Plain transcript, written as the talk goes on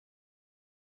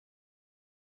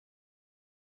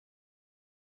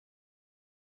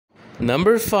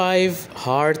Number 5.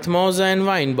 Hearth, Mozza and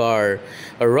Wine Bar.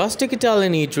 A rustic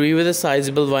Italian eatery with a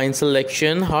sizable wine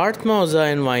selection, Hearth,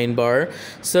 Mozza and Wine Bar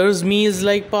serves meals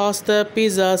like pasta,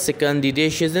 pizza, secondi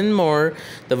dishes and more.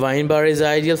 The wine bar is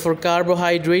ideal for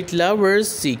carbohydrate lovers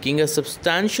seeking a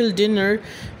substantial dinner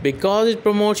because it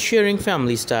promotes sharing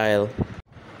family style.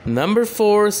 Number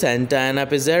 4. Santa Ana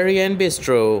Pizzeria and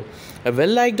Bistro. A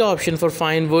well-liked option for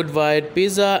fine wood-fired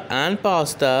pizza and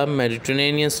pasta,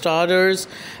 Mediterranean starters,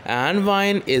 and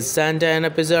wine is Santa Ana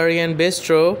Pizzeria and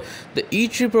Bistro. The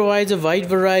eatery provides a wide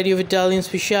variety of Italian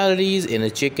specialties in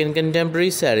a chic and contemporary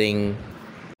setting.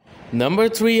 Number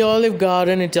 3. Olive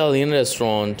Garden Italian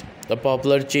Restaurant. A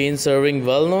popular chain serving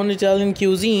well-known Italian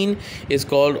cuisine is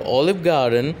called Olive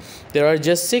Garden. There are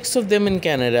just 6 of them in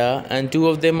Canada and 2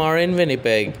 of them are in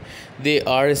Winnipeg. They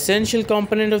are essential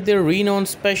component of their renowned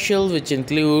special, which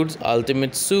includes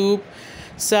ultimate soup,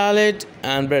 salad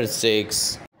and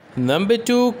breadsticks. Number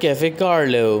 2. Cafe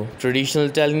Carlo. Traditional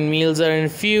Italian meals are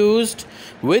infused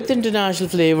with international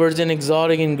flavors and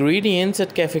exotic ingredients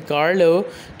at Cafe Carlo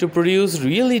to produce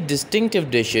really distinctive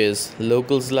dishes.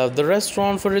 Locals love the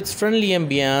restaurant for its friendly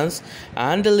ambience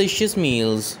and delicious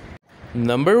meals.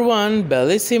 Number 1.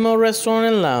 Bellissimo Restaurant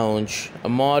and Lounge. A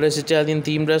modest Italian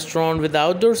themed restaurant with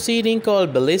outdoor seating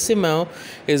called Bellissimo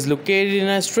is located in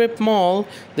a strip mall.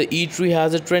 The eatery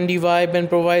has a trendy vibe and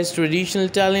provides traditional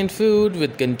Italian food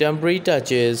with contemporary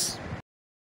touches.